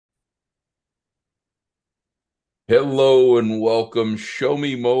Hello and welcome. Show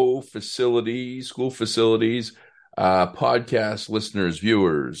Me Mo facilities, school facilities, podcast listeners,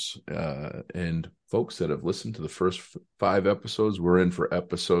 viewers, and folks that have listened to the first five episodes. We're in for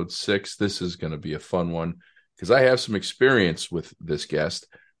episode 6. This is going to be a fun one because I have some experience with this guest.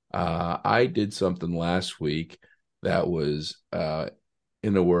 I did something last week that was,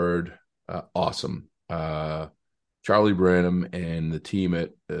 in a word, awesome. Charlie Branham and the team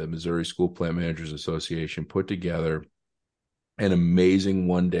at the Missouri School Plant Managers Association put together an amazing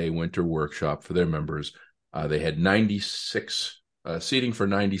one-day winter workshop for their members. They had 96 seating for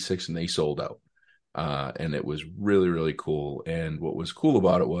 96, and they sold out. And it was really, really cool. And what was cool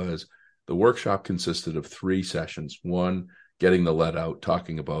about it was the workshop consisted of 3 sessions. One, getting the lead out,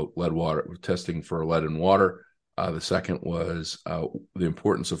 talking about lead water, testing for lead in water. The second was the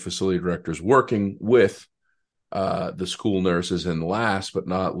importance of facility directors working with the school nurses. And last but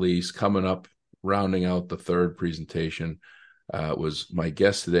not least, coming up, rounding out the third presentation, was my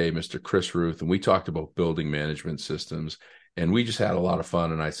guest today, Mr. Chris Ruth. And we talked about building management systems. And we just had a lot of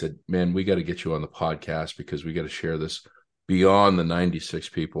fun. And I said, man, we got to get you on the podcast because we got to share this beyond the 96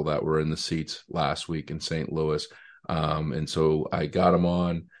 people that were in the seats last week in St. Louis. And so I got him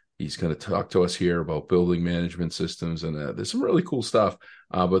on. He's going to talk to us here about building management systems. And there's some really cool stuff.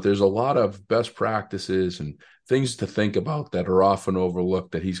 But there's a lot of best practices and things to think about that are often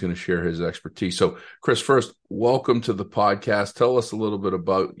overlooked that he's going to share his expertise. So, Chris, first, welcome to the podcast. Tell us a little bit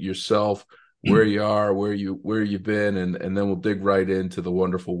about yourself, where you are, where you've been, and then we'll dig right into the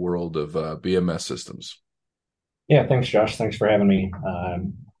wonderful world of BMS systems. Yeah, thanks, Josh. Thanks for having me. I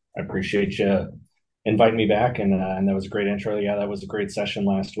appreciate you inviting me back, and that was a great intro. Yeah, that was a great session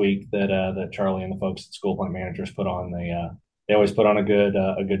last week that Charlie and the folks at School Plant Managers put on. They always put on a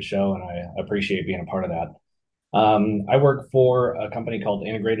good show, and I appreciate being a part of that. I work for a company called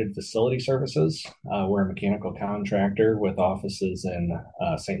Integrated Facility Services. We're a mechanical contractor with offices in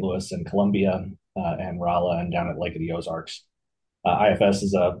St. Louis and Columbia and Rolla and down at Lake of the Ozarks. IFS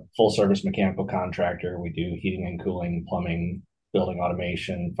is a full service mechanical contractor. We do heating and cooling, plumbing, building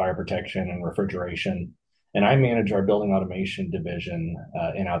automation, fire protection, and refrigeration. And I manage our building automation division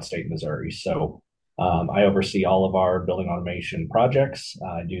in outstate Missouri. So I oversee all of our building automation projects.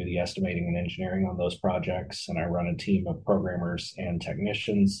 I do the estimating and engineering on those projects, and I run a team of programmers and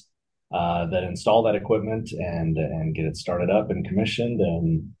technicians that install that equipment and get it started up and commissioned.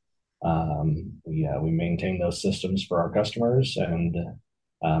 And we maintain those systems for our customers and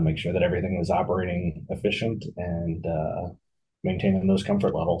make sure that everything is operating efficient and maintaining those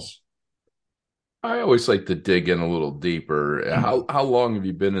comfort levels. I always like to dig in a little deeper. How long have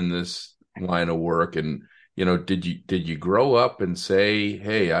you been in this line of work? And did you grow up and say,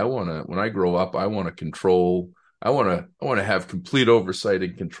 hey, when I grow up, I want to control, I want to have complete oversight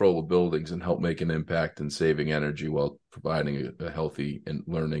and control of buildings and help make an impact in saving energy while providing a healthy and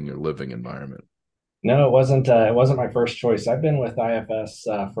learning or living environment? No, it wasn't. It wasn't my first choice. I've been with IFS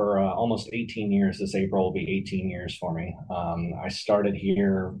for almost 18 years. This April will be 18 years for me. I started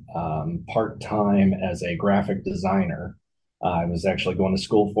here part time as a graphic designer. I was actually going to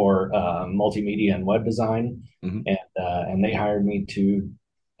school for multimedia and web design, Mm-hmm. and they hired me to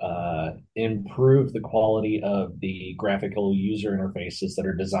improve the quality of the graphical user interfaces that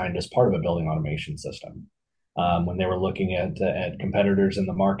are designed as part of a building automation system. When they were looking at competitors in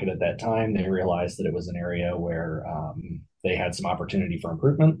the market at that time, they realized that it was an area where they had some opportunity for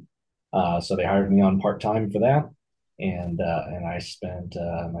improvement. So they hired me on part time for that, and I spent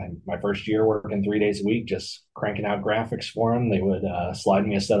my first year working 3 days a week, just cranking out graphics for them. They would slide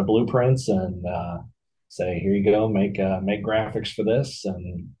me a set of blueprints and say, "Here you go, make graphics for this."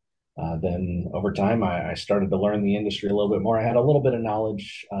 And then over time, I started to learn the industry a little bit more. I had a little bit of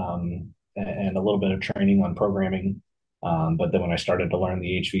knowledge and a little bit of training on programming. But then when I started to learn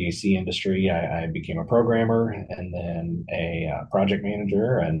the HVAC industry, I became a programmer and then a project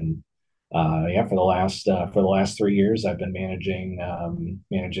manager. And yeah, for the last 3 years, I've been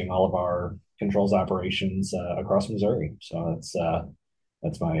managing all of our controls operations across Missouri. So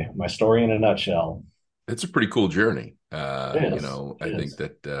that's my story in a nutshell. It's a pretty cool journey. It is. It I think is.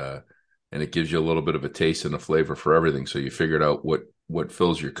 that, and it gives you a little bit of a taste and a flavor for everything. So you figured out what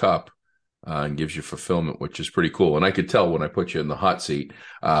fills your cup and gives you fulfillment, which is pretty cool. And I could tell when I put you in the hot seat.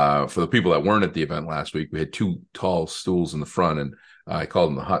 For the people that weren't at the event last week, we had 2 tall stools in the front, and I called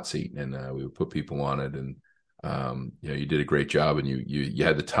them the hot seat, and we would put people on it. And you did a great job, and you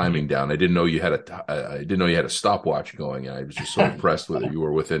had the Thank you. timing down. I didn't know you had a stopwatch going, and I was just so impressed with it. You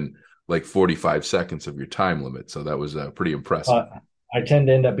were within like 45 seconds of your time limit, so that was pretty Uh, impressive. I tend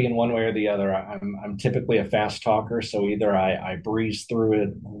to end up being one way or the other. I'm typically a fast talker, so either I breeze through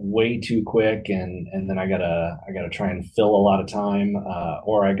it way too quick, and then I gotta try and fill a lot of time,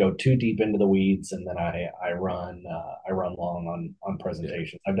 or I go too deep into the weeds, and then I run long on Yeah.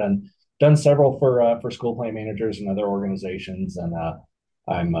 presentations. I've done several for school plant managers and other organizations, and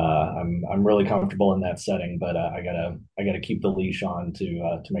I'm really comfortable in that setting. But I gotta keep the leash on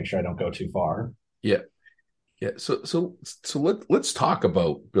to make sure I don't go too far. Yeah. Yeah, let's talk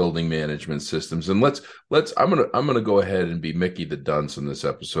about building management systems, and let's I'm gonna go ahead and be Mickey the Dunce in this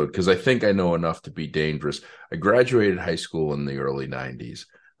episode because I think I know enough to be dangerous. I graduated high school in the early '90s,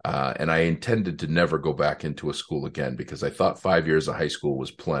 and I intended to never go back into a school again because I thought 5 years of high school was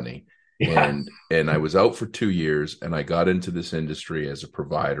plenty, Yeah. and I was out for 2 years, and I got into this industry as a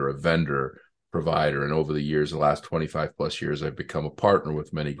provider, a vendor provider, and over the years, the last 25 plus years, I've become a partner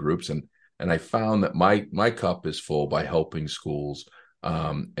with many groups and I found that my cup is full by helping schools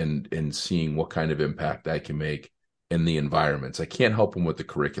and seeing what kind of impact I can make in the environments. I can't help them with the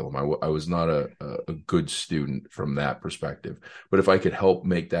curriculum. I was not a good student from that perspective, but if I could help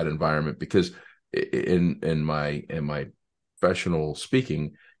make that environment, because in my professional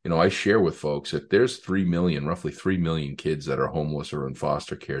speaking, I share with folks that there's roughly 3 million kids that are homeless or in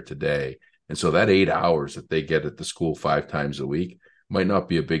foster care today, and so that 8 hours that they get at the school 5 times a week might not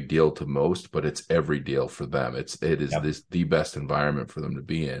be a big deal to most, but it's every deal for them. It is Yep. the best environment for them to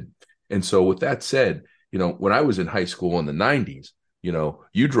be in. And so with that said, when I was in high school in the '90s,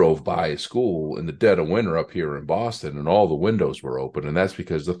 you drove by a school in the dead of winter up here in Boston and all the windows were open. And that's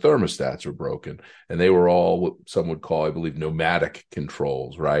because the thermostats were broken and they were all what some would call, I believe, pneumatic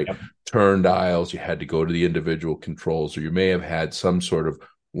controls, right? Yep. Turn dials. You had to go to the individual controls, or you may have had some sort of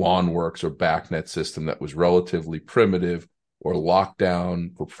lawn works or backnet system that was relatively primitive or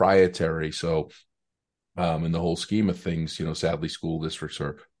lockdown proprietary. So, in the whole scheme of things, sadly, school districts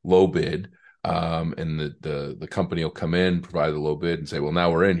are low bid, and the company will come in, provide the low bid, and say, "Well,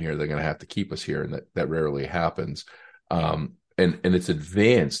 now we're in here. They're going to have to keep us here," and that rarely happens. And it's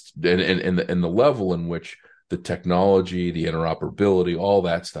advanced, and the level in which the technology, the interoperability, all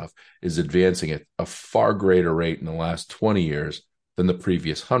that stuff is advancing at a far greater rate in the last 20 years than the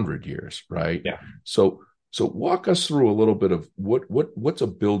previous 100 years, right? Yeah. So walk us through a little bit of what's a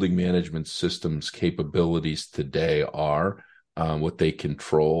building management system's capabilities today are, what they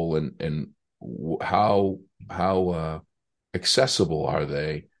control, and how accessible are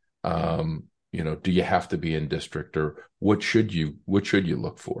they? Do you have to be in district, or what should you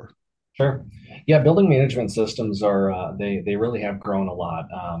look for? Sure. Yeah, building management systems are they really have grown a lot.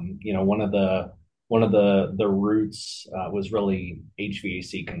 One of the roots was really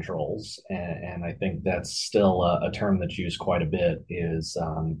HVAC controls, and I think that's still a term that's used quite a bit. Is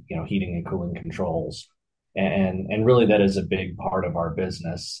heating and cooling controls, and really that is a big part of our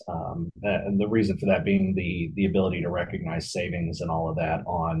business. And the reason for that being the ability to recognize savings and all of that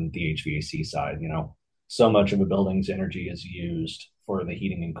on the HVAC side. So much of a building's energy is used for the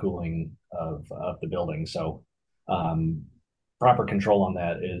heating and cooling of the building. So um, proper control on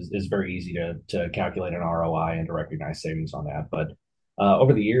that is very easy to calculate an ROI and to recognize savings on that. But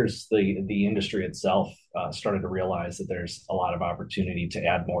over the years, the industry itself started to realize that there's a lot of opportunity to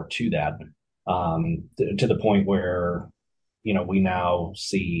add more to that, to the point where we now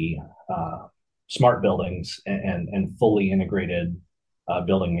see smart buildings and fully integrated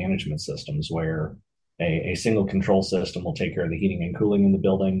building management systems where a single control system will take care of the heating and cooling in the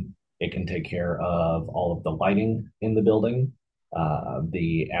building. It can take care of all of the lighting in the building,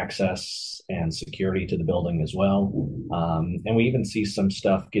 the access and security to the building as well. And we even see some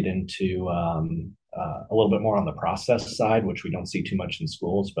stuff get into a little bit more on the process side, which we don't see too much in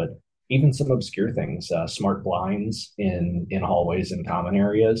schools, but even some obscure things, smart blinds in hallways and common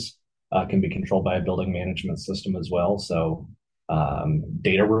areas can be controlled by a building management system as well. So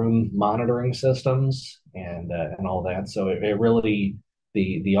data room monitoring systems and all that. So it really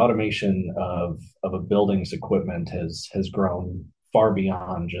the automation of a building's equipment has grown far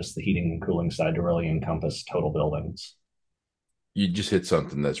beyond just the heating and cooling side to really encompass total buildings. You just hit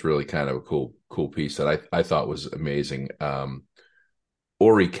something that's really kind of a cool piece that I thought was amazing.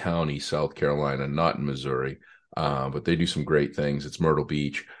 Horry County, South Carolina, not in Missouri, but they do some great things. It's Myrtle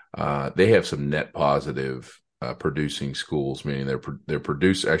Beach. They have some net positive producing schools, meaning they're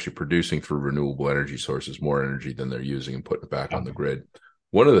producing through renewable energy sources more energy than they're using and putting it back on the grid.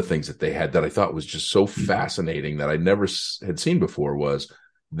 One of the things that they had that I thought was just so fascinating that I never had seen before was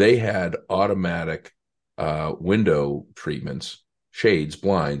they had automatic window treatments, shades,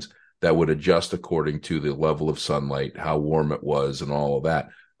 blinds that would adjust according to the level of sunlight, how warm it was, and all of that.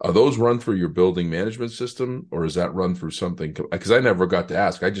 Are those run through your building management system, or is that run through something? Because I never got to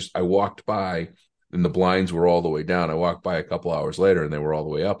ask. I walked by and the blinds were all the way down. I walked by a couple hours later and they were all the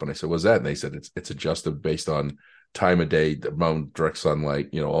way up. And I said, "What's that?" And they said, "It's adjusted based on time of day, the amount of direct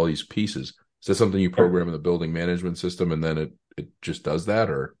sunlight, all these pieces." Is that something you program in the building management system, and then it just does that,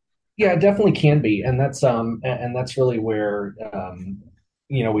 or? Yeah, it definitely can be, and that's really where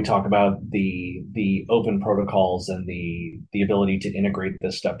we talk about the open protocols and the ability to integrate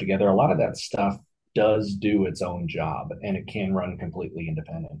this stuff together. A lot of that stuff does do its own job, and it can run completely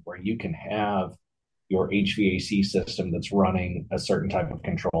independent, where you can have your HVAC system that's running a certain type of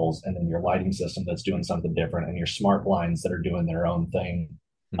controls, and then your lighting system that's doing something different, and your smart blinds that are doing their own thing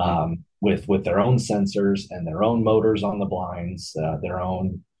Mm-hmm. with their own sensors and their own motors on the blinds, their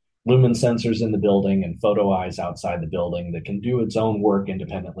own lumen sensors in the building and photo eyes outside the building that can do its own work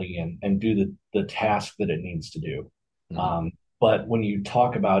independently and do the task that it needs to do. Mm-hmm. But when you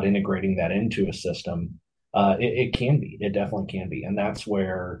talk about integrating that into a system, it can be, it definitely can be. And that's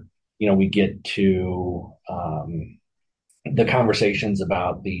where, we get to the conversations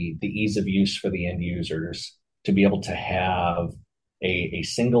about the ease of use for the end users to be able to have a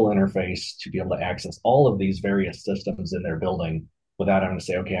single interface to be able to access all of these various systems in their building without having to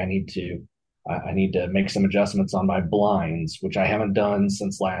say, okay, I need to make some adjustments on my blinds, which I haven't done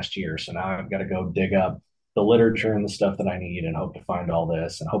since last year. So now I've got to go dig up the literature and the stuff that I need and hope to find all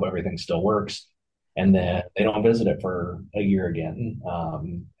this and hope everything still works. And then they don't visit it for a year again.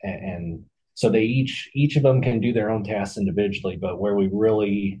 And so they each of them can do their own tasks individually, but where we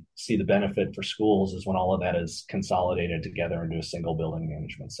really see the benefit for schools is when all of that is consolidated together into a single building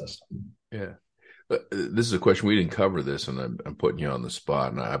management system. Yeah. This is a question we didn't cover this, and I'm putting you on the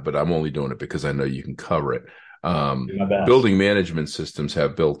spot, but I'm only doing it because I know you can cover it. Do my best. Building management systems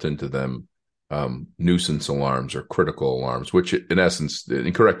have built into them nuisance alarms or critical alarms, which in essence,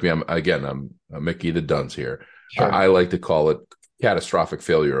 and correct me, I'm Mickey the Dunce here. Sure. I like to call it catastrophic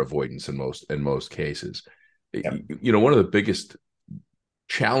failure avoidance in most cases. Yep. One of the biggest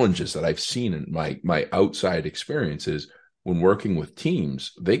challenges that I've seen in my outside experiences when working with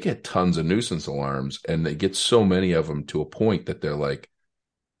teams, they get tons of nuisance alarms and they get so many of them to a point that they're like,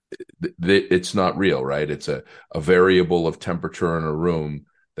 it's not real, right? It's a variable of temperature in a room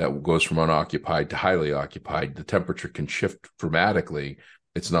that goes from unoccupied to highly occupied. The temperature can shift dramatically.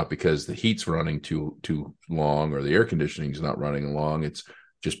 It's not because the heat's running too long or the air conditioning is not running along. It's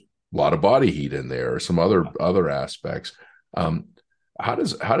just a lot of body heat in there or some other aspects. How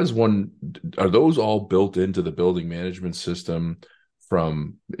does one, are those all built into the building management system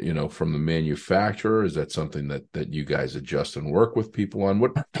from the manufacturer? Is that something that you guys adjust and work with people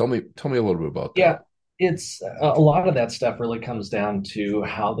on? Tell me a little bit about that. Yeah, it's a lot of that stuff really comes down to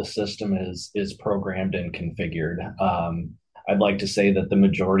how the system is programmed and configured. I'd like to say that the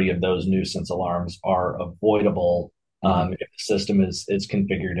majority of those nuisance alarms are avoidable Mm-hmm. if the system is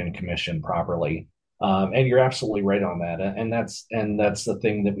configured and commissioned properly. And you're absolutely right on that. And that's the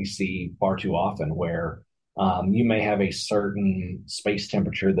thing that we see far too often, where you may have a certain space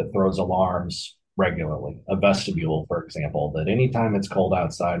temperature that throws alarms regularly. A vestibule, for example, that anytime it's cold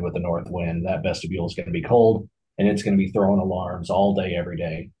outside with a north wind, that vestibule is going to be cold and it's going to be throwing alarms all day, every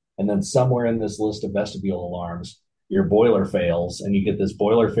day. And then somewhere in this list of vestibule alarms, your boiler fails and you get this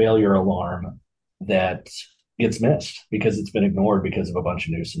boiler failure alarm that gets missed because it's been ignored because of a bunch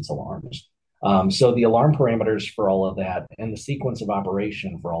of nuisance alarms. So the alarm parameters for all of that and the sequence of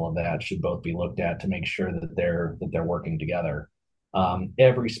operation for all of that should both be looked at to make sure that they're working together.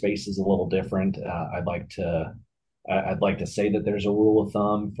 Every space is a little different. I'd like to say that there's a rule of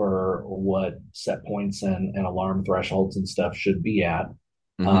thumb for what set points and alarm thresholds and stuff should be at.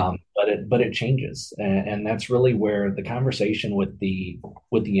 Mm-hmm. But it changes, and that's really where the conversation with the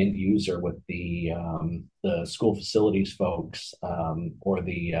end user, with the school facilities folks, or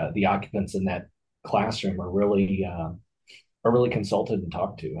the occupants in that classroom are really consulted and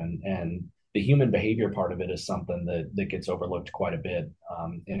talked to, and the human behavior part of it is something that gets overlooked quite a bit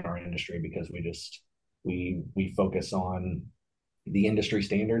in our industry because we focus on the industry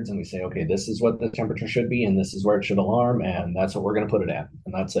standards and we say, okay, this is what the temperature should be and this is where it should alarm and that's what we're going to put it at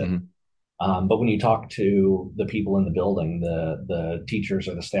and that's it. Mm-hmm. But when you talk to the people in the building, the teachers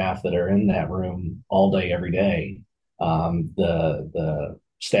or the staff that are in that room all day, every day, the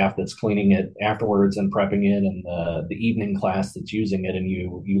staff that's cleaning it afterwards and prepping it, and the evening class that's using it, and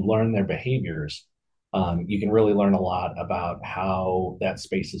you learn their behaviors, you can really learn a lot about how that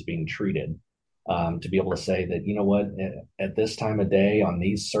space is being treated. To be able to say that, you know what, at this time of day, on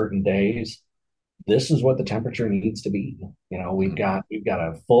these certain days, this is what the temperature needs to be. We've got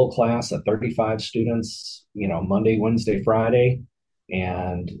a full class of 35 students, Monday, Wednesday, Friday.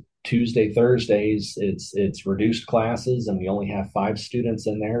 And Tuesday, Thursdays, it's reduced classes, and we only have 5 students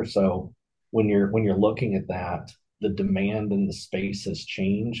in there. So when you're looking at that, the demand in the space has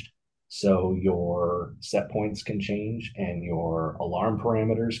changed. So your set points can change, and your alarm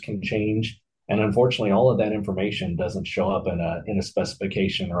parameters can change. And unfortunately, all of that information doesn't show up in a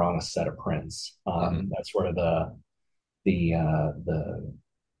specification or on a set of prints. Mhm. That's where the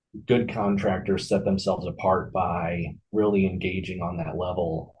good contractors set themselves apart by really engaging on that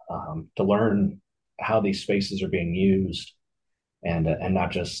level, to learn how these spaces are being used, and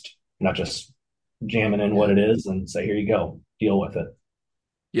not just jamming in what Yeah. it is and say, here you go, deal with it.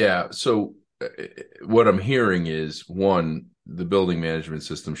 Yeah. So what I'm hearing is one, the building management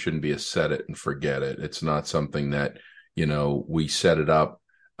system shouldn't be a set it and forget it. It's not something that, we set it up.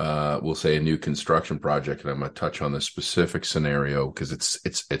 We'll say a new construction project, and I'm going to touch on the specific scenario because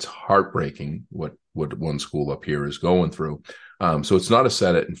it's heartbreaking what one school up here is going through. So it's not a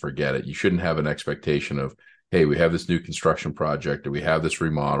set it and forget it. You shouldn't have an expectation of, hey, we have this new construction project or we have this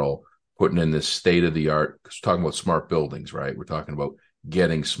remodel, putting in this state of the art. Because we're talking about smart buildings, right? We're talking about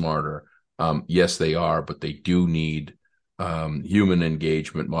getting smarter. Yes, they are, but they do need human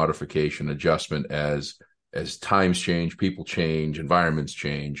engagement, modification, adjustment as times change, people change, environments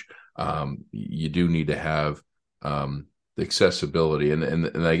change. You do need to have the accessibility,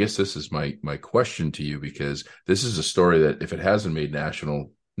 and I guess this is my question to you, because this is a story that if it hasn't made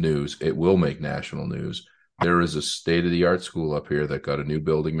national news, it will make national news. There is a state of the art school up here that got a new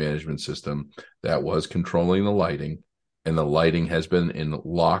building management system that was controlling the lighting, and the lighting has been in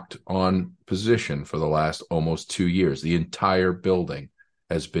locked on position for the last almost 2 years. The entire building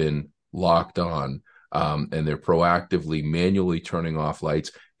has been locked on, and they're proactively manually turning off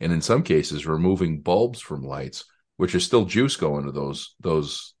lights, and in some cases removing bulbs from lights, which is still juice going to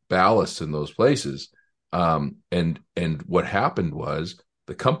those ballasts in those places. And what happened was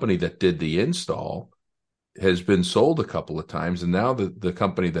the company that did the install has been sold a couple of times, and now the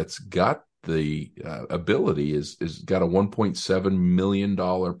company that's got the ability is got a $1.7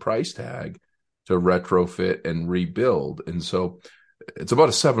 million price tag to retrofit and rebuild. And so it's about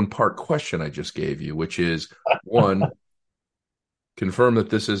a 7-part question I just gave you, which is one, confirm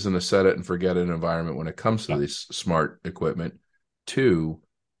that this isn't a set it and forget it environment when it comes to Yeah. this smart equipment. Two,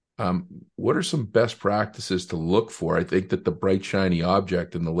 what are some best practices to look for? I think that the bright, shiny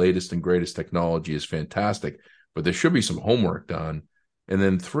object and the latest and greatest technology is fantastic, but there should be some homework done. And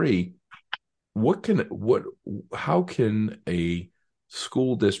then three, how can a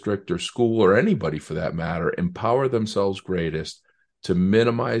school district or school or anybody for that matter empower themselves greatest to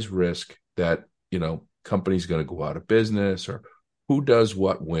minimize risk that, company's going to go out of business, or who does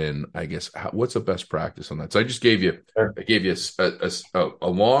what when, I guess, what's the best practice on that? So Sure. I gave you a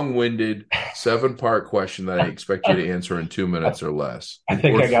long-winded 7-part question that I expect you to answer in 2 minutes or less, I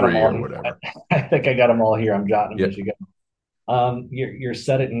think or I got them three all or here. whatever. I think I got them all here. I'm jotting them Yeah. as you go. Your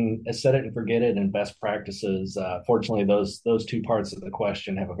set it and forget it and best practices. Fortunately, those 2 parts of the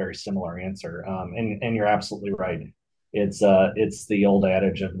question have a very similar answer. And you're absolutely right. It's the old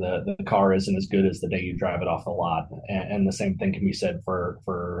adage of the car isn't as good as the day you drive it off the lot, and the same thing can be said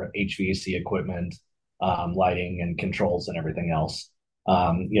for HVAC equipment, lighting and controls and everything else.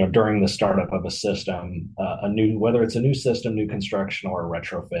 During the startup of a system, whether it's a new system, new construction, or a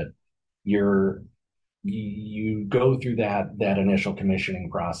retrofit, you're you go through that initial commissioning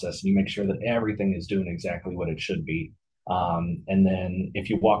process, and you make sure that everything is doing exactly what it should be. And then if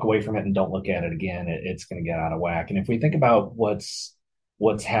you walk away from it and don't look at it again, it's going to get out of whack. And if we think about what's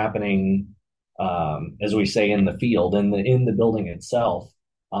happening, as we say, in the field, in the building itself,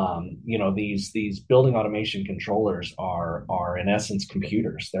 these building automation controllers are in essence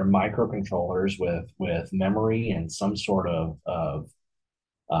computers. They're microcontrollers with memory and some sort of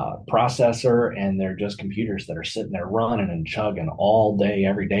processor, and they're just computers that are sitting there running and chugging all day,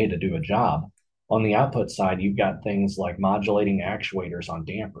 every day to do a job. On the output side, you've got things like modulating actuators on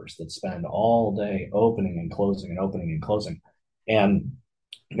dampers that spend all day opening and closing and opening and closing. And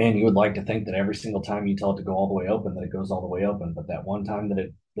man, you would like to think that every single time you tell it to go all the way open, that it goes all the way open. But that one time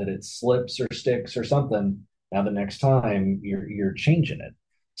that it slips or sticks or something, now the next time you're changing it.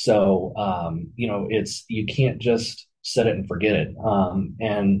 So it's you can't just set it and forget it.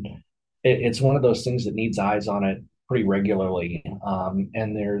 And it's one of those things that needs eyes on it pretty regularly.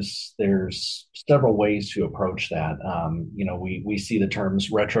 And there's several ways to approach that. We see the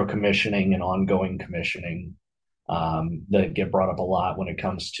terms retro commissioning and ongoing commissioning that get brought up a lot when it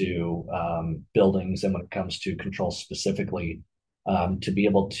comes to buildings and when it comes to control specifically, to be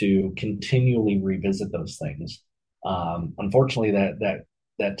able to continually revisit those things. Unfortunately,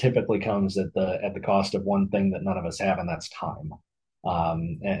 that typically comes at the cost of one thing that none of us have, and that's time.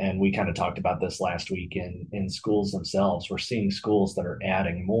 And we kind of talked about this last week in schools themselves. We're seeing schools that are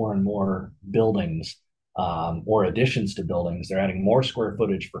adding more and more buildings or additions to buildings. They're adding more square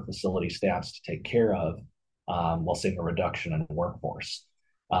footage for facility staffs to take care of while seeing a reduction in workforce.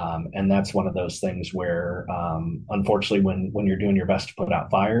 And that's one of those things where, unfortunately, when you're doing your best to put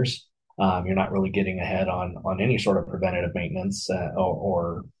out fires, you're not really getting ahead on any sort of preventative maintenance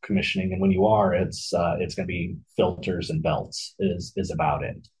or commissioning. And when you are, it's going to be filters and belts is about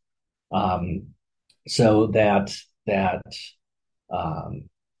it. Um, so that um,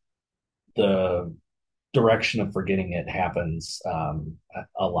 the direction of forgetting it happens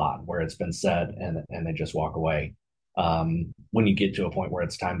a lot, where it's been said and they just walk away. When you get to a point where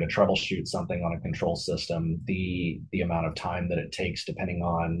it's time to troubleshoot something on a control system, the amount of time that it takes, depending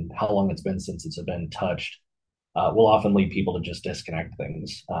on how long it's been since it's been touched, will often lead people to just disconnect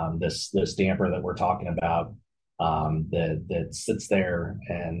things. This damper that we're talking about that sits there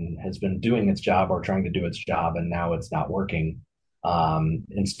and has been doing its job or trying to do its job, and now it's not working.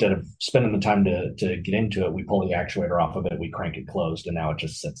 Instead of spending the time to get into it, we pull the actuator off of it, we crank it closed, and now it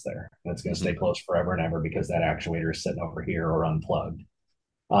just sits there. And it's going to stay closed forever and ever because that actuator is sitting over here or unplugged.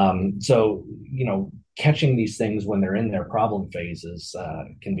 So catching these things when they're in their problem phases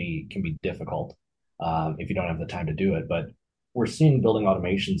can be difficult if you don't have the time to do it. But we're seeing building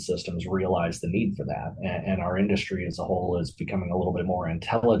automation systems realize the need for that, and our industry as a whole is becoming a little bit more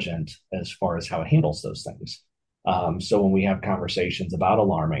intelligent as far as how it handles those things. So when we have conversations about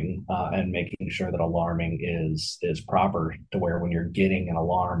alarming and making sure that alarming is proper, to where when you're getting an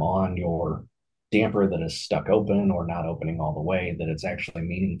alarm on your damper that is stuck open or not opening all the way, that it's actually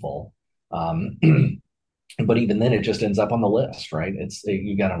meaningful. Um, but even then, it just ends up on the list, right?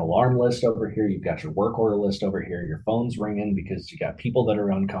 You got an alarm list over here, you've got your work order list over here, your phone's ringing because you got people that are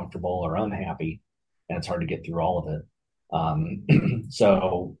uncomfortable or unhappy, and it's hard to get through all of it.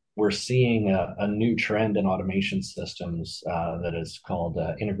 So we're seeing a new trend in automation systems that is called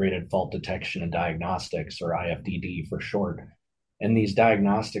integrated fault detection and diagnostics, or IFDD for short. And these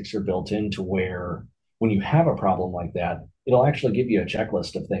diagnostics are built into where, when you have a problem like that, it'll actually give you a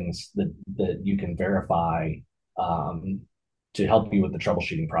checklist of things that you can verify um, to help you with the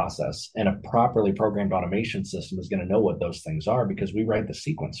troubleshooting process. And a properly programmed automation system is going to know what those things are because we write the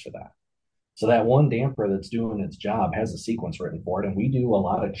sequence for that. So that one damper that's doing its job has a sequence written for it, and we do a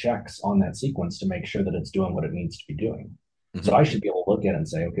lot of checks on that sequence to make sure that it's doing what it needs to be doing. So Mm-hmm. I should be able to look at it and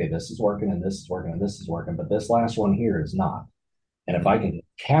say, okay, this is working and this is working and this is working, but this last one here is not. And if I Mm-hmm. can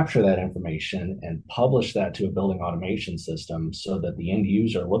capture that information and publish that to a building automation system so that the end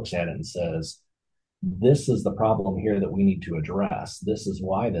user looks at it and says, this is the problem here that we need to address. This is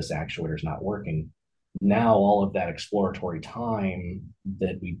why this actuator is not working. Now, all of that exploratory time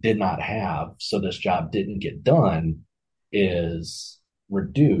that we did not have, so this job didn't get done, is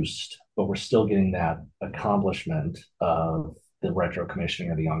reduced, but we're still getting that accomplishment of the retro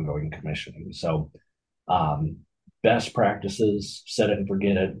commissioning or the ongoing commissioning. So, um, best practices, set it and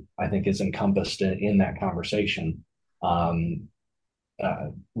forget it, I think is encompassed in that conversation. Um,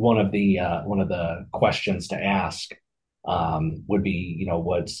 one of the questions to ask would be,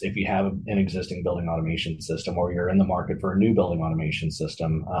 what's, if you have an existing building automation system or you're in the market for a new building automation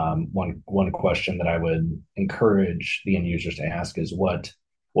system, one question that I would encourage the end users to ask is what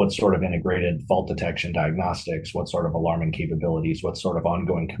sort of integrated fault detection diagnostics, what sort of alarming capabilities, what sort of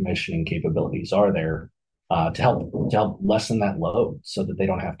ongoing commissioning capabilities are there to help lessen that load so that they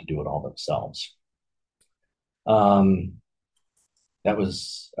don't have to do it all themselves. Um, that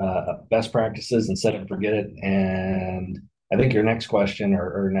was best practices and set it and forget it. And I think your next question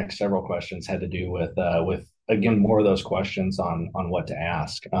or next several questions had to do with again more of those questions on what to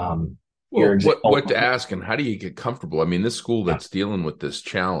ask. Your Well, example, what to ask and how do you get comfortable? I mean, this school yeah, that's dealing with this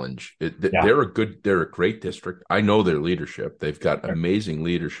challenge, yeah, they're a great district. I know their leadership. They've got sure. amazing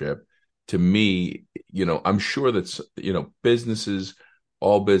leadership. To me, I'm sure that's, businesses,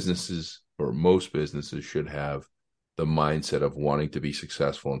 all businesses or most businesses should have the mindset of wanting to be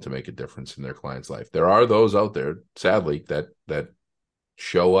successful and to make a difference in their client's life. There are those out there, sadly, that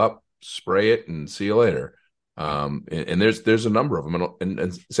show up, spray it, and see you later. And there's a number of them,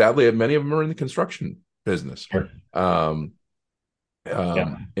 and sadly, many of them are in the construction business. Sure. Um,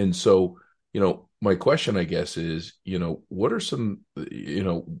 Yeah. and so, my question, I guess, is, what are some,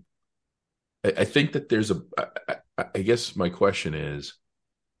 I think that there's I guess my question is,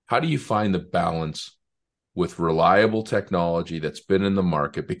 how do you find the balance with reliable technology that's been in the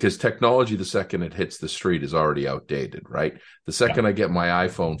market? Because technology, the second it hits the street, is already outdated, right? The Yeah. second I get my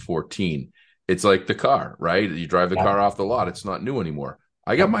iPhone 14, it's like the car, right? You drive the Yeah. car off the lot, it's not new anymore.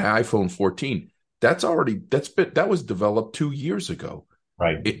 I got Yep. my iPhone 14. that was developed 2 years ago.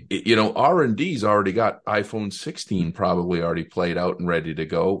 Right. R&D's already got iPhone 16 probably already played out and ready to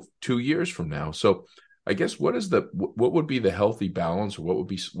go 2 years from now. So I guess what would be the healthy balance, or what would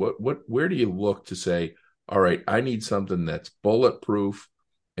be where do you look to say, all right, I need something that's bulletproof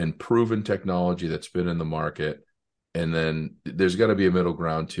and proven technology that's been in the market, and then there's got to be a middle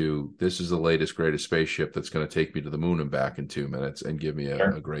ground to, this is the latest greatest spaceship that's going to take me to the moon and back in 2 minutes and give me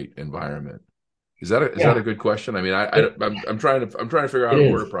Sure. a great environment. Is that a Yeah, good question? I mean, it, I'm trying to figure out it how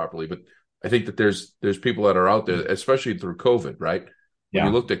to word it is. properly, but I think that there's people that are out there, especially through COVID, right? When you Yeah.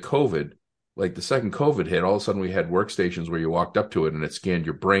 looked at COVID, like the second COVID hit, all of a sudden we had workstations where you walked up to it and it scanned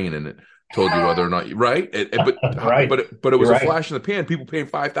your brain and it told you whether or not you right. Right. But it was You're a right. flash in the pan. People paying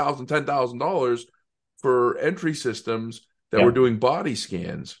 $5,000, $10,000 for entry systems that were Yep. doing body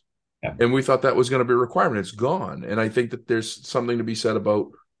scans, Yep. and we thought that was going to be a requirement. It's gone, and I think that there's something to be said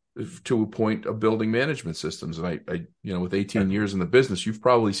about, to a point, of building management systems. And with 18 Sure. years in the business, you've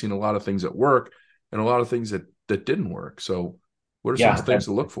probably seen a lot of things that work and a lot of things that didn't work. So what are some Yeah. things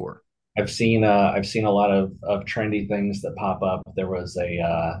to look for? I've seen a lot of trendy things that pop up. There was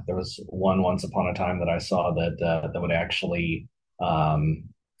one once upon a time that I saw that would actually um,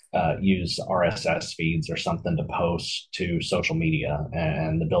 use RSS feeds or something to post to social media,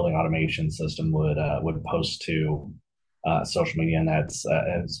 and the building automation system would post to social media, and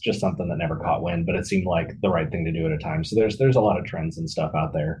it's just something that never caught wind, but it seemed like the right thing to do at a time. So there's a lot of trends and stuff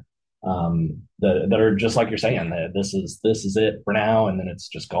out there that are just like you're saying, that this is it for now, and then it's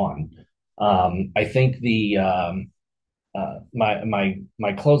just gone. I think the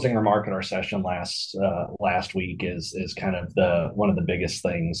my closing remark at our session last week is kind of the one of the biggest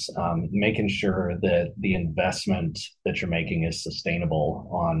things, making sure that the investment that you're making is sustainable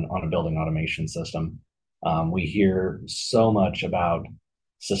on a building automation system. We hear so much about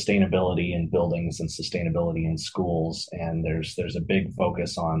sustainability in buildings and sustainability in schools, and there's a big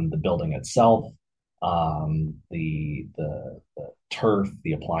focus on the building itself, the turf,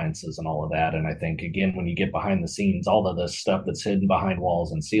 the appliances, and all of that. And I think, again, when you get behind the scenes, all of the stuff that's hidden behind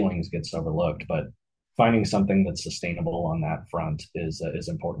walls and ceilings gets overlooked. But finding something that's sustainable on that front is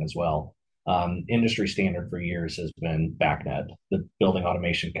important as well. Industry standard for years has been BACnet. The Building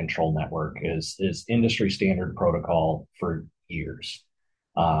Automation Control Network is industry standard protocol for years.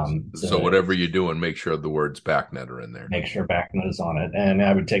 So To whatever you're doing, make sure the words BACnet are in there. make sure BACnet is on it. And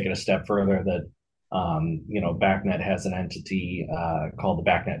I would take it a step further that, BACnet has an entity called the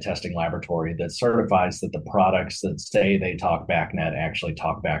BACnet Testing Laboratory that certifies that the products that say they talk BACnet actually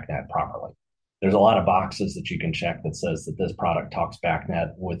talk BACnet properly. There's a lot of boxes that you can check that says that this product talks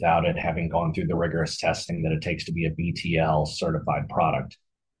BACnet without it having gone through the rigorous testing that it takes to be a BTL certified product.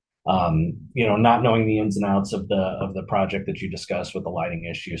 Not knowing the ins and outs of the project that you discussed with the lighting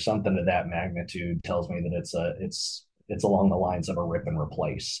issue, something of that magnitude tells me that it's along the lines of a rip and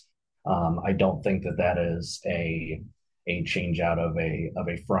replace. I don't think that is a change out of a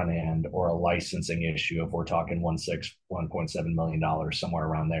front end or a licensing issue. If we're talking $1.7 million, somewhere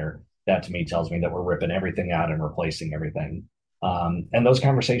around there, that to me tells me that we're ripping everything out and replacing everything. And those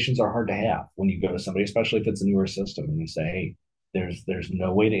conversations are hard to have when you go to somebody, especially if it's a newer system, and you say, "Hey, there's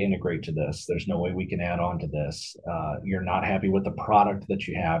no way to integrate to this. There's no way we can add on to this. You're not happy with the product that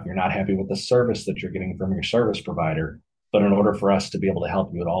you have. You're not happy with the service that you're getting from your service provider. But in order for us to be able to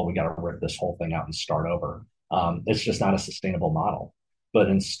help you at all, we got to rip this whole thing out and start over." It's just not a sustainable model. But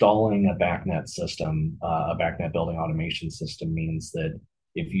installing a BACnet system, a BACnet building automation system, means that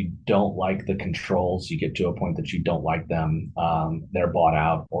if you don't like the controls, you get to a point that you don't like them, they're bought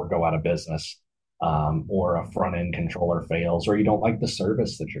out or go out of business, or a front end controller fails, or you don't like the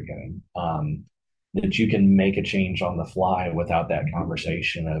service that you're getting, that you can make a change on the fly without that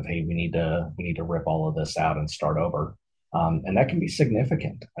conversation of, "Hey, we need to rip all of this out and start over." And that can be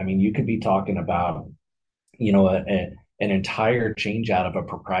significant. I mean, you could be talking about, an entire change out of a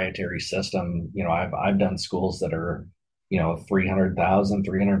proprietary system. I've done schools that are,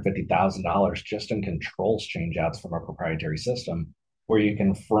 $350,000 just in controls change outs from a proprietary system, where you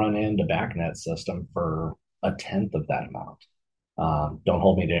can front end a BACnet system for a tenth of that amount. Don't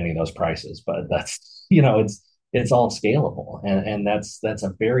hold me to any of those prices, but that's, it's all scalable, and that's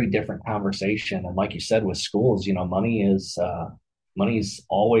a very different conversation. And like you said, with schools, money's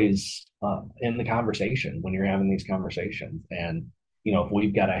always in the conversation when you're having these conversations. And if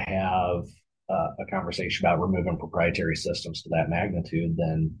we've got to have a conversation about removing proprietary systems to that magnitude,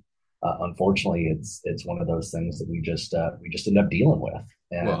 then unfortunately, it's one of those things that we just end up dealing with.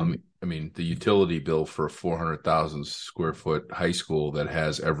 Well, And I mean, the utility bill for a 400,000 square foot high school that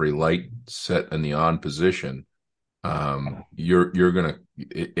has every light set in the on position, you're gonna,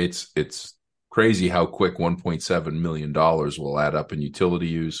 it's crazy how quick $1.7 million will add up in utility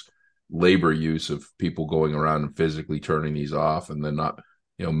use, labor use of people going around and physically turning these off, and then not,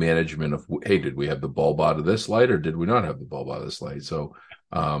 management of, hey, did we have the bulb out of this light or did we not have the bulb out of this light? So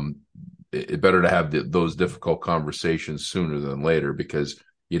it better to have those difficult conversations sooner than later, because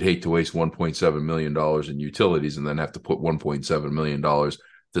you'd hate to waste $1.7 million in utilities and then have to put $1.7 million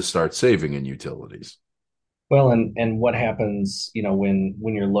to start saving in utilities. Well, and what happens, when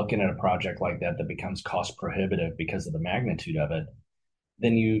you're looking at a project like that that becomes cost prohibitive because of the magnitude of it,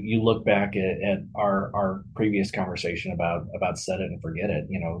 then you look back at our previous conversation about set it and forget it.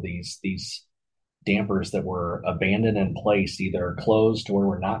 These dampers that were abandoned in place, either closed to where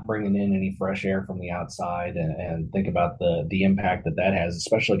we're not bringing in any fresh air from the outside, and think about the impact that has,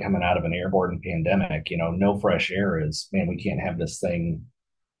 especially coming out of an airborne pandemic. No fresh air is, man, we can't have this thing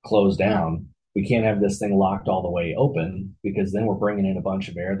closed down. We can't have this thing locked all the way open, because then we're bringing in a bunch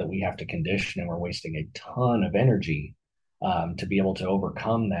of air that we have to condition, and we're wasting a ton of energy to be able to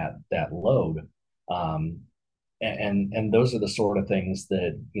overcome that load. And those are the sort of things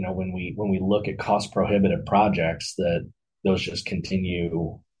that, when we look at cost prohibitive projects, that those just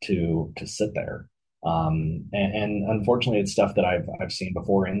continue to sit there. And unfortunately, it's stuff that I've seen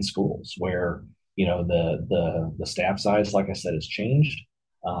before in schools where, the staff size, like I said, has changed.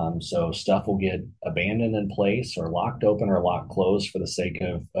 So stuff will get abandoned in place or locked open or locked closed for the sake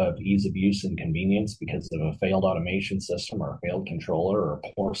of ease of use and convenience, because of a failed automation system or a failed controller or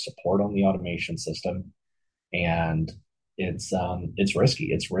poor support on the automation system. And it's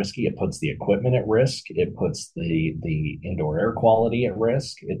risky. It's risky. It puts the equipment at risk. It puts the indoor air quality at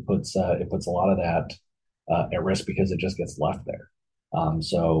risk. It puts a lot of that at risk because it just gets left there.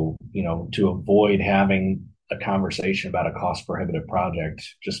 So, to avoid having a conversation about a cost prohibitive project,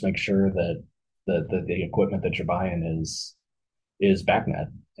 just make sure that the equipment that you're buying is BACnet.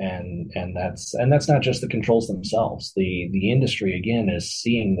 And that's not just the controls themselves. The industry, again, is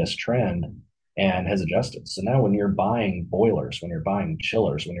seeing this trend and has adjusted. So now when you're buying boilers, when you're buying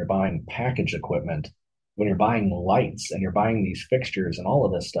chillers, when you're buying package equipment, when you're buying lights and you're buying these fixtures and all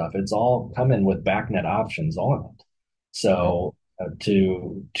of this stuff, it's all coming with BACnet options on it. So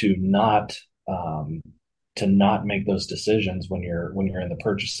to not make those decisions when you're in the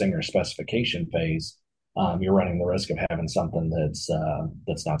purchasing or specification phase, you're running the risk of having something that's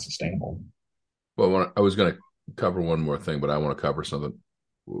not sustainable. Well, I was going to cover one more thing, but I want to cover something.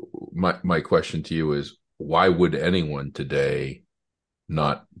 My question to you is, why would anyone today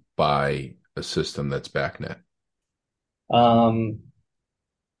not buy a system that's BACnet?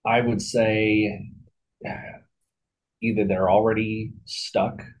 I would say either they're already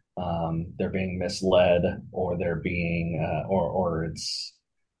stuck, they're being misled, or they're being or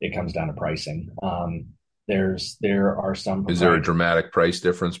it comes down to pricing. There are some. Is there a dramatic price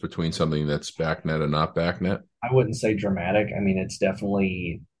difference between something that's BACnet and not BACnet? I wouldn't say dramatic. I mean, it's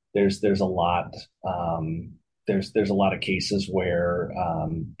definitely there's a lot there's a lot of cases where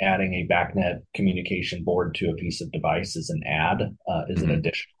adding a BACnet communication board to a piece of device is an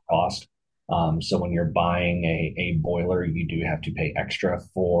additional cost. So when you're buying a boiler, you do have to pay extra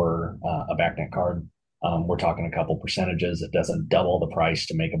for a BACnet card. We're talking a couple percentages. It doesn't double the price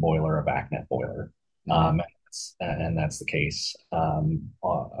to make a boiler a BACnet boiler. And that's the case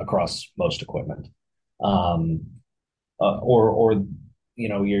across most equipment. Or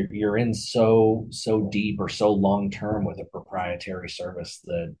you're in so deep or so long term with a proprietary service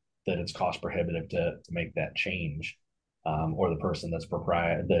that it's cost prohibitive to make that change. Or the person that's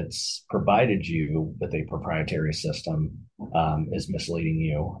provided you with a proprietary system is misleading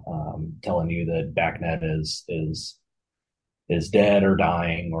you, telling you that BACnet is dead or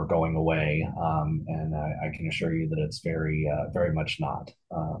dying or going away. And I can assure you that it's very very much not.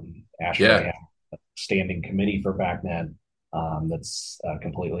 Actually, have a standing committee for BACnet that's a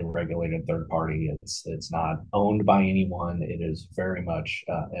completely regulated third party. It's not owned by anyone. It is very much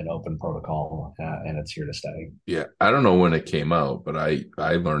an open protocol, and it's here to stay. Yeah, I don't know when it came out, but I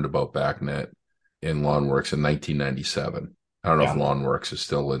learned about BACnet in LawnWorks in 1997. I don't know if LawnWorks is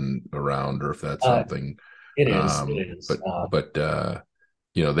still around or if that's something. It is. It is. But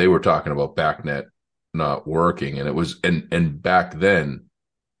they were talking about BACnet not working, and it was and back then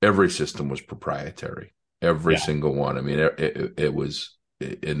every system was proprietary. Every single one. I mean, it was,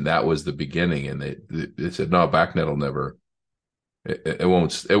 and that was the beginning. And they said, no, BACnet will never. It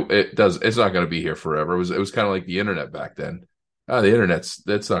won't. It's not going to be here forever. It was kind of like the internet back then.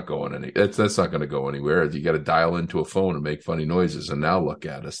 That's not going that's not going to go anywhere. You got to dial into a phone and make funny noises. And now look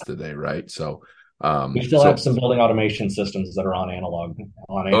at us today, right? So we still have some building automation systems that are on analog.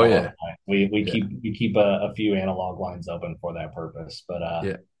 Oh yeah, we keep a few analog lines open for that purpose, but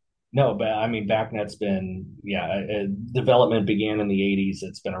No, but I mean, BACnet's been, yeah, development began in the '80s.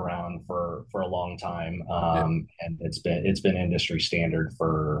 It's been around for a long time, Yeah, and it's been industry standard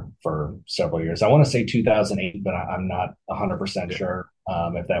for several years. I want to say 2008, but I'm not 100% yeah. sure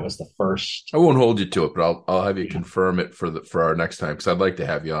if that was the first. I won't hold you to it, but I'll have you Yeah, confirm it for our next time because I'd like to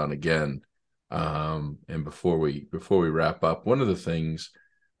have you on again. And before we wrap up,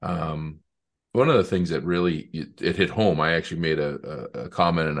 um, one of the things that really it hit home. I actually made a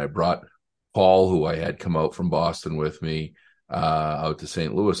comment, and I brought Paul, who I had come out from Boston with me, out to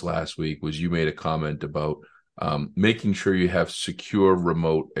St. Louis last week. Was you made a comment about making sure you have secure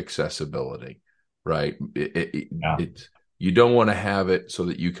remote accessibility, right? yeah, It's you don't want to have it so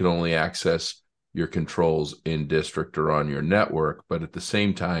that you can only access your controls in district or on your network, but at the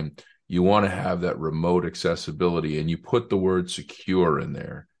same time, you want to have that remote accessibility, and you put the word secure in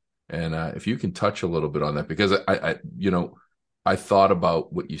there. And if you can touch a little bit on that, because I thought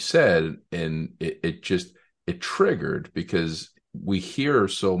about what you said, and it triggered because we hear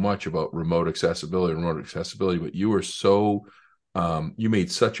so much about remote accessibility, but you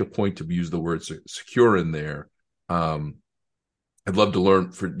made such a point to use the word secure in there. Um, I'd love to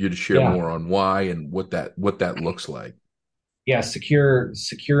learn for you to share yeah, more on why and what that looks like. yeah. Secure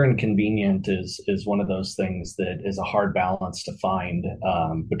and convenient is one of those things that is a hard balance to find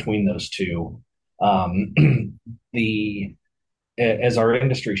between those two. Um, the As our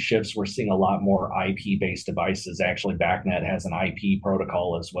industry shifts, we're seeing a lot more IP-based devices. Actually, BACnet has an IP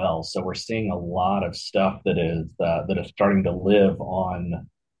protocol as well, so we're seeing a lot of stuff that is starting to live on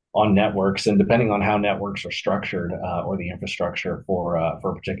networks. And depending on how networks are structured or the infrastructure for a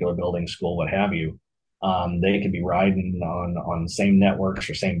particular building, school, what have you, they could be riding on same networks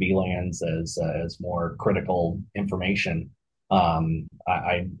or same VLANs as more critical information.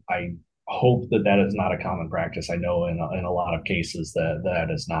 I hope that that is not a common practice. I know in a lot of cases that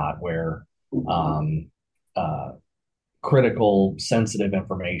is not, where um, uh, critical sensitive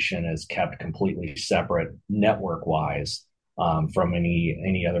information is kept completely separate network wise from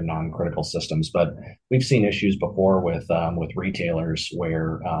any other non-critical systems. But we've seen issues before with retailers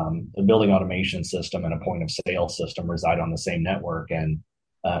where the building automation system and a point of sale system reside on the same network, and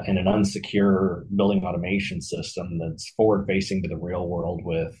an unsecure building automation system that's forward facing to the real world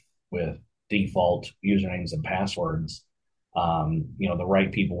with default usernames and passwords. The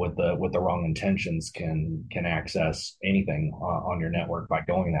right people with the wrong intentions can access anything on your network by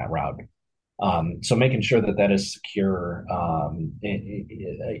going that route. So making sure that that is secure,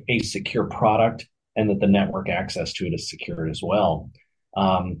 a secure product, and that the network access to it is secure as well.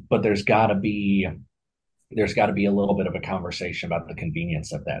 But there's got to be a little bit of a conversation about the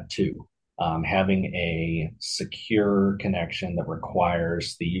convenience of that too. Having a secure connection that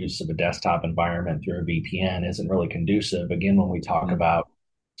requires the use of a desktop environment through a VPN isn't really conducive. Again, when we talk Mm-hmm. about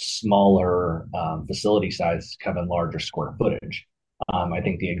smaller facility sizes covering larger square footage, I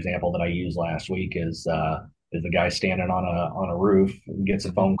think the example that I used last week is the guy standing on a roof and gets a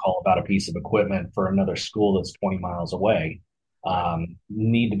Mm-hmm. phone call about a piece of equipment for another school that's 20 miles away. Right.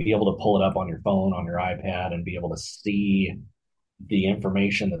 Need to be able to pull it up on your phone, on your iPad, and be able to see the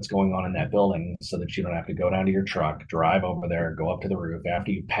information that's going on in that building so that you don't have to go down to your truck, drive over there, go up to the roof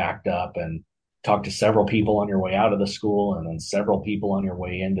after you've packed up and talk to several people on your way out of the school and then several people on your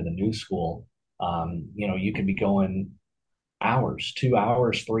way into the new school. You could be going hours, 2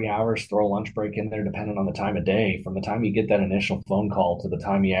 hours, 3 hours, throw a lunch break in there, depending on the time of day. From the time you get that initial phone call to the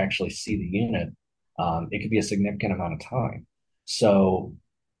time you actually see the unit, it could be a significant amount of time. So,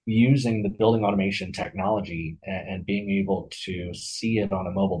 using the building automation technology and being able to see it on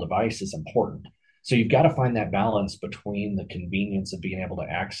a mobile device is important. So, you've got to find that balance between the convenience of being able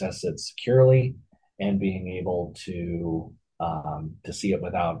to access it securely and being able to see it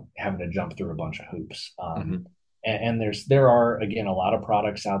without having to jump through a bunch of hoops. Mm-hmm. And there are, again, a lot of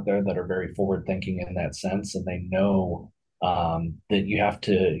products out there that are very forward thinking in that sense, and they know that you have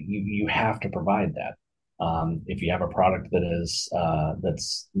to provide that. If you have a product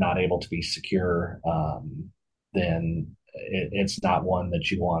that's not able to be secure, then it's not one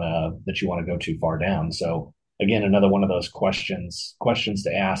that you want to go too far down. So again, another one of those questions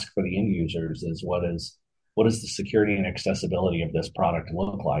to ask for the end users is what is the security and accessibility of this product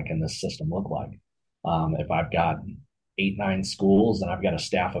look like and this system look like? If I've got 8, 9 schools and I've got a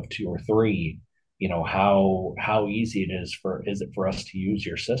staff of 2 or 3, how easy is it for us to use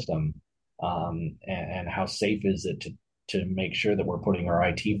your system, and how safe is it to make sure that we're putting our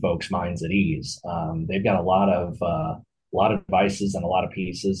IT folks' minds at ease. They've got a lot of devices and a lot of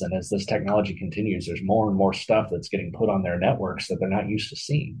pieces, and as this technology continues, there's more and more stuff that's getting put on their networks that they're not used to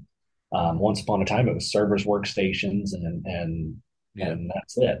seeing. Once upon a time, it was servers, workstations, and Yeah. and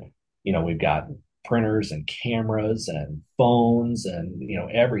that's it. we've got printers and cameras and phones and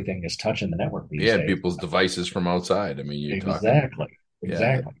everything is touching the network these Yeah, and days. people's devices from outside. I mean, you're talking, Exactly. yeah,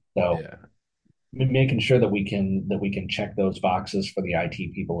 Exactly. So yeah. making sure that we can check those boxes for the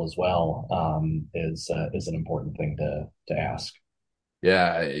IT people as well, is an important thing to ask.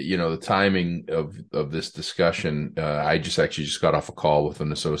 Yeah, the timing of this discussion, I just actually just got off a call with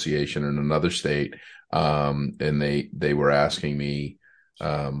an association in another state, and they were asking me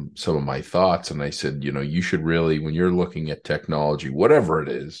some of my thoughts, and I said, you should really, when you're looking at technology, whatever it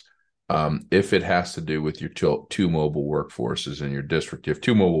is, if it has to do with your two mobile workforces in your district, you have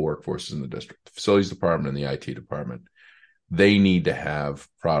two mobile workforces in the district, the facilities department and the IT department, they need to have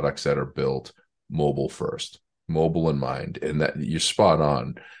products that are built mobile first, mobile in mind, and that you're spot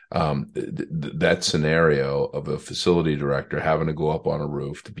on. That scenario of a facility director having to go up on a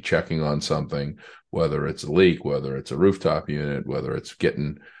roof to be checking on something, whether it's a leak, whether it's a rooftop unit, whether it's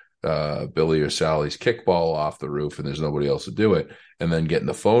getting Billy or Sally's kickball off the roof and there's nobody else to do it, and then getting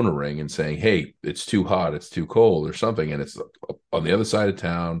the phone to ring and saying, hey, it's too hot, it's too cold or something, and it's on the other side of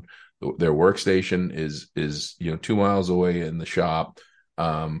town. Their workstation is 2 miles away in the shop.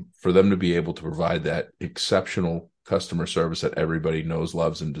 For them to be able to provide that exceptional customer service that everybody knows,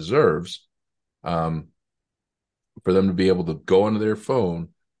 loves, and deserves, for them to be able to go onto their phone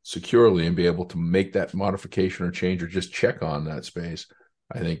securely and be able to make that modification or change or just check on that space,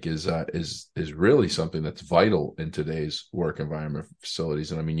 I think is really something that's vital in today's work environment for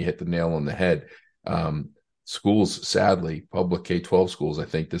facilities. And I mean, you hit the nail on the head. Schools, sadly, public K-12 schools, I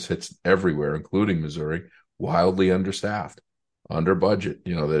think this hits everywhere, including Missouri, wildly understaffed, under budget.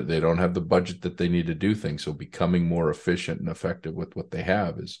 They don't have the budget that they need to do things. So becoming more efficient and effective with what they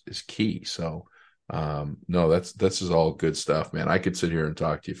have is key. So no, this is all good stuff, man. I could sit here and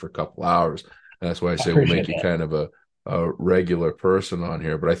talk to you for a couple hours. And that's why I I say we'll make appreciate you that. kind of a regular person on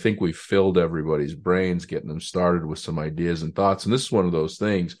here. But I think we've filled everybody's brains, getting them started with some ideas and thoughts. And this is one of those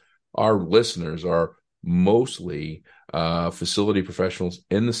things. Our listeners are mostly facility professionals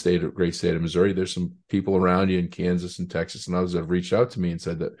in the great state of Missouri. There's some people around you in Kansas and Texas and others that have reached out to me and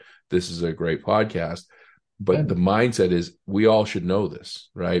said that this is a great podcast. But the Good. mindset is we all should know this,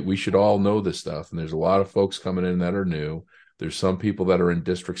 right? We should all know this stuff. And there's a lot of folks coming in that are new. There's some people that are in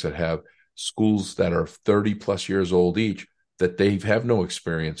districts that have schools that are 30 plus years old each, that they have no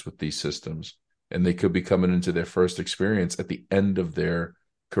experience with these systems. And they could be coming into their first experience at the end of their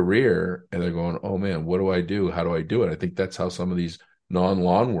career. And they're going, oh man, what do I do? How do I do it? I think that's how some of these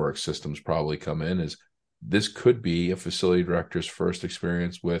non-lawn work systems probably come in, is this could be a facility director's first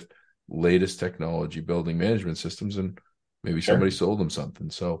experience with latest technology building management systems, and maybe somebody Sure. sold them something.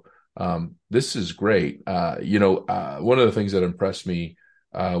 So this is great. One of the things that impressed me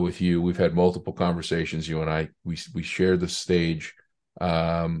with you, we've had multiple conversations, you and I, we shared the stage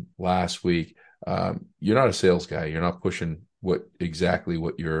last week. You're not a sales guy. You're not pushing what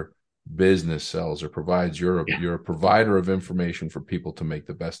your business sells or provides. You're a provider of information for people to make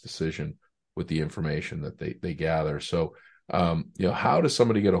the best decision with the information that they gather. So how does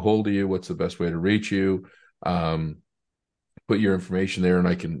somebody get a hold of you? What's the best way to reach you? Put your information there and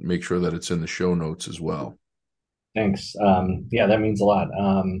I can make sure that it's in the show notes as well. Thanks. Yeah, that means a lot.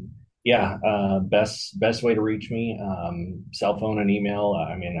 Yeah, best way to reach me, cell phone and email.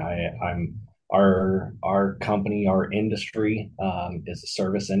 I mean, I'm our company, our industry, is a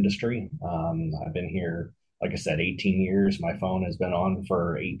service industry. I've been here, like I said, 18 years. My phone has been on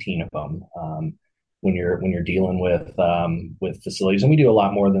for 18 of them. When you're dealing with facilities, and we do a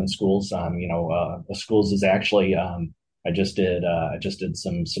lot more than schools. The schools is actually, I just did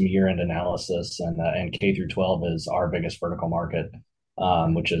some year end analysis, and K through 12 is our biggest vertical market,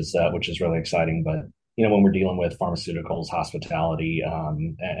 which is really exciting. But when we're dealing with pharmaceuticals, hospitality,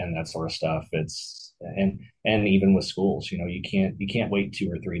 and that sort of stuff, and even with schools, you can't wait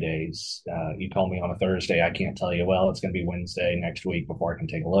 2 or 3 days. You call me on a Thursday, I can't tell you, well, it's going to be Wednesday next week before I can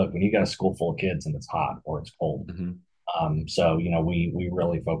take a look. When you got a school full of kids and it's hot or it's cold, Mm-hmm. so we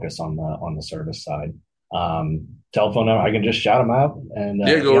really focus on the service side. Telephone number, I can just shout them out, and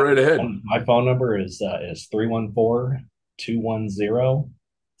Yeah, go yeah, right ahead. my phone number is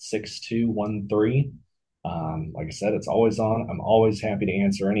 314-210-6213. Like I said, it's always on. I'm always happy to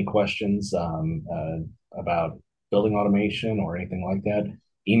answer any questions about building automation or anything like that.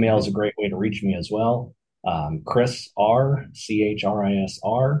 Email is Mm-hmm. a great way to reach me as well. Chris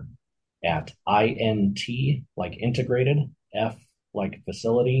at INT, like integrated, F like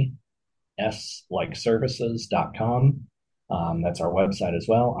facility, S like services.com. That's our website as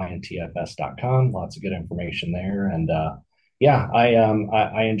well, intfs.com. Lots of good information there. And Yeah,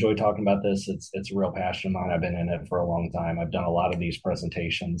 I enjoy talking about this. It's a real passion of mine. I've been in it for a long time. I've done a lot of these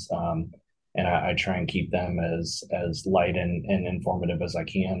presentations, and I try and keep them as light and informative as I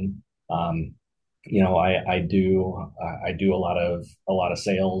can. Um, I do a lot of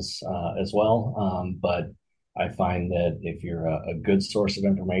sales as well, but I find that if you're a good source of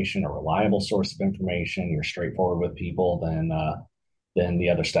information, a reliable source of information, you're straightforward with people, then the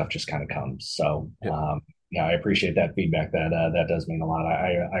other stuff just kind of comes. So Yeah, yeah, I appreciate that feedback. That does mean a lot.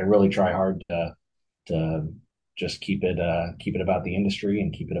 I really try hard to just keep it about the industry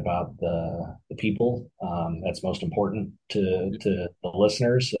and keep it about the people. That's most important to the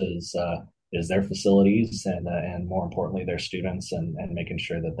listeners is their facilities and more importantly their students and making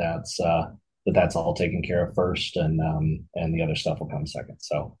sure that's all taken care of first and the other stuff will come second.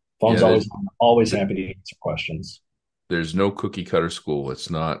 So phone's yeah. always happy to answer questions. There's no cookie cutter school. It's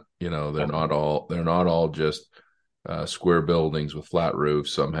not, they're not all just square buildings with flat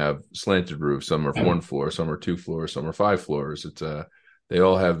roofs. Some have slanted roofs. Some are one floor. Some are two floors. Some are five floors. They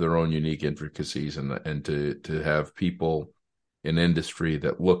all have their own unique intricacies, and to have people in industry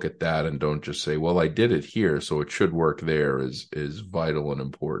that look at that and don't just say, "Well, I did it here, so it should work there," is vital and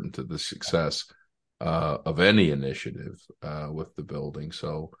important to the success of any initiative with the building.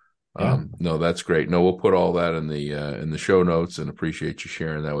 So. Yeah. No, that's great. No, we'll put all that in the show notes, and appreciate you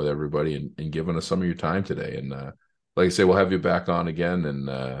sharing that with everybody and giving us some of your time today. And like I say, we'll have you back on again, and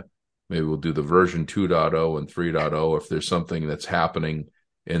maybe we'll do the version 2.0 and 3.0 if there's something that's happening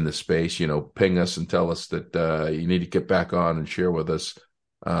in the space. Ping us and tell us that you need to get back on and share with us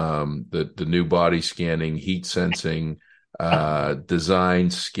the new body scanning, heat sensing design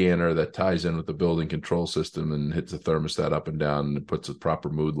scanner that ties in with the building control system and hits the thermostat up and down and puts the proper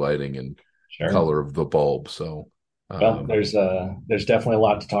mood lighting and Sure. color of the bulb. So, Well, there's definitely a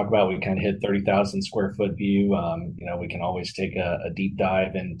lot to talk about. We kind of hit 30,000 square foot view. We can always take a deep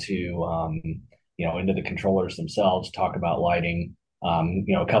dive into the controllers themselves, talk about lighting.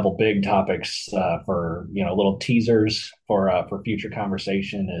 A couple big topics for little teasers for future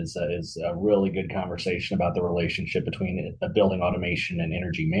conversation is a really good conversation about the relationship between building automation and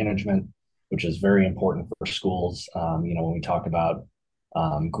energy management, which is very important for schools. When we talk about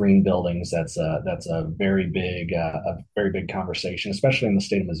green buildings. That's a very big conversation, especially in the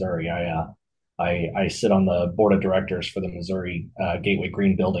state of Missouri. I sit on the board of directors for the Missouri Gateway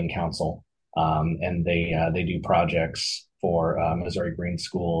Green Building Council, and they do projects for Missouri Green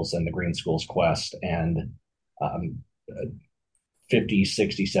Schools and the Green Schools Quest, and um, 50,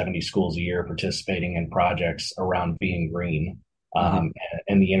 60, 70 schools a year participating in projects around being green. mhm.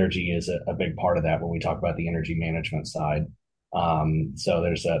 And the energy is a big part of that when we talk about the energy management side. So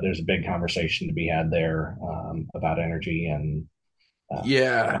there's a big conversation to be had there about energy and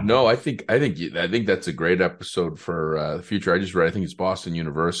Yeah, no, I think that's a great episode for the future. I just read, I think it's Boston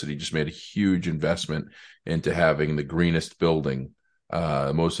University just made a huge investment into having the greenest building,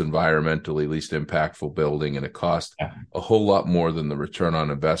 most environmentally least impactful building, and it cost yeah, a whole lot more than the return on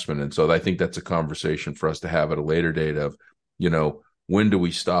investment. And so I think that's a conversation for us to have at a later date of, when do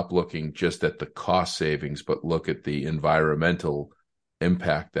we stop looking just at the cost savings, but look at the environmental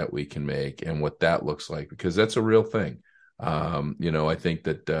impact that we can make and what that looks like, because that's a real thing. I think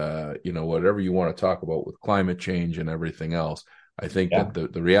that whatever you want to talk about with climate change and everything else, I think yeah,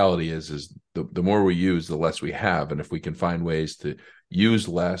 that the reality is the more we use, the less we have. And if we can find ways to use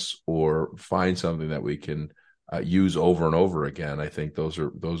less or find something that we can use over and over again, I think those are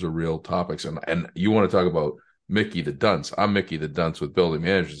real topics. And you want to talk about Mickey the Dunce? I'm Mickey the Dunce with building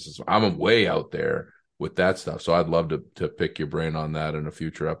management systems. I'm way out there with that stuff. So I'd love to pick your brain on that in a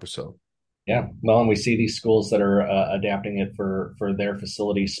future episode. yeah. Well, and we see these schools that are adapting it for their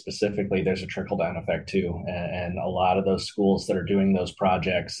facilities specifically. There's a trickle down effect too, and a lot of those schools that are doing those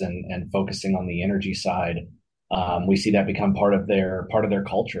projects and focusing on the energy side, we see that become part of their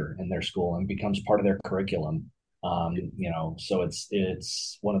culture in their school and becomes part of their curriculum. So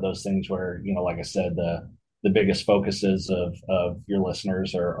it's one of those things where like I said, the biggest focuses of your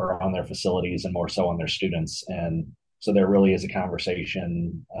listeners are on their facilities and more so on their students, and so there really is a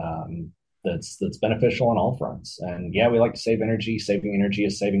conversation that's beneficial on all fronts. And yeah, we like to save energy. Saving energy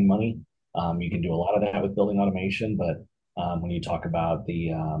is saving money. You can do a lot of that with building automation, but when you talk about the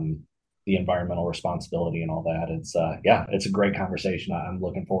environmental responsibility and all that, it's a great conversation. I'm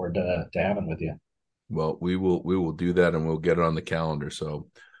looking forward to having with you. Well, we will do that, and we'll get it on the calendar. So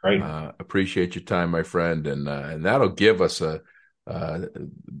Great. appreciate your time, my friend, and that'll give us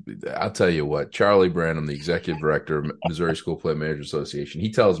I'll tell you what, Charlie Branham, the executive director of Missouri School Plant Manager Association,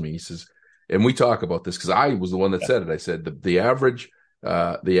 he tells me, he says, and we talk about this because I was the one that said it. I said the average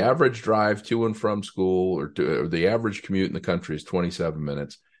The average drive to and from school or the average commute in the country is 27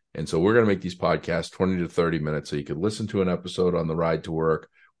 minutes. And so we're going to make these podcasts 20 to 30 minutes so you could listen to an episode on the ride to work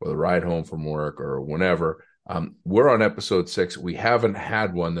or the ride home from work or whenever. We're on episode 6. We haven't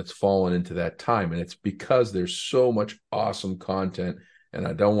had one that's fallen into that time, and it's because there's so much awesome content, and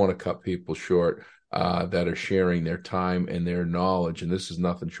I don't want to cut people short that are sharing their time and their knowledge, and this is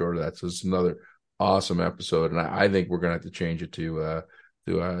nothing short of that. So it's another awesome episode, and I think we're going to have to change it to a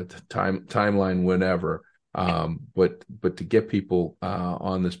timeline whenever. But to get people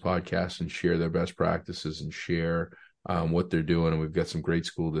on this podcast and share their best practices and share what they're doing, and we've got some great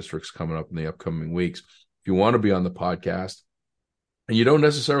school districts coming up in the upcoming weeks. If you want to be on the podcast, and you don't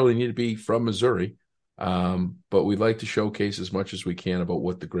necessarily need to be from Missouri, but we'd like to showcase as much as we can about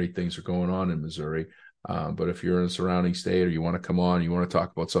what the great things are going on in Missouri. But if you're in a surrounding state or you want to come on, you want to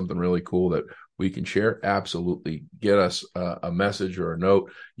talk about something really cool that we can share, absolutely get us a message or a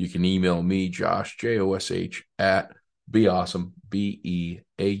note. You can email me, Josh, Josh, at BeAwesome,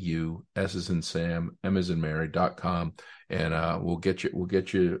 BEAU, S as in Sam, M as in Mary.com. And we'll get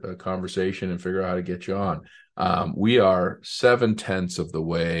you a conversation and figure out how to get you on. We are 7/10 of the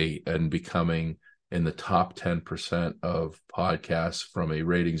way in becoming in the top 10% of podcasts from a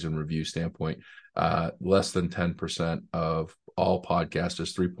ratings and review standpoint. Less than 10% of all podcasts.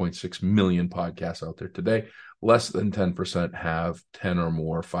 There's 3.6 million podcasts out there today. Less than 10% have 10 or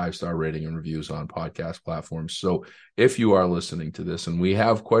more 5-star rating and reviews on podcast platforms. So if you are listening to this, and we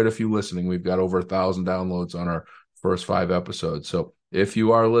have quite a few listening, we've got over 1,000 downloads on our first 5 episodes. So if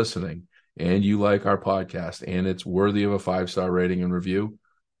you are listening and you like our podcast and it's worthy of a 5-star rating and review,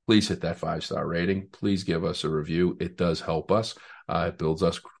 please hit that 5-star rating. Please give us a review. It does help us. It builds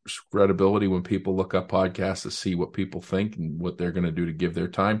us credibility when people look up podcasts to see what people think and what they're going to do to give their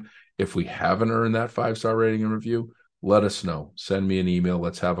time. If we haven't earned that 5-star rating and review, let us know. Send me an email.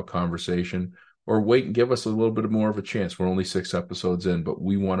 Let's have a conversation, or wait and give us a little bit more of a chance. We're only 6 episodes in, but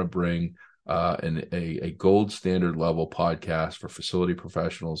we want to bring a gold standard level podcast for facility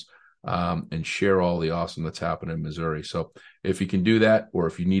professionals and share all the awesome that's happening in Missouri. So if you can do that, or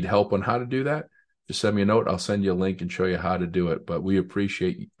if you need help on how to do that, just send me a note. I'll send you a link and show you how to do it. But we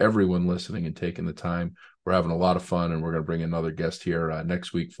appreciate everyone listening and taking the time. We're having a lot of fun, and we're going to bring another guest here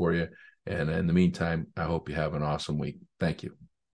next week for you. And in the meantime, I hope you have an awesome week. Thank you.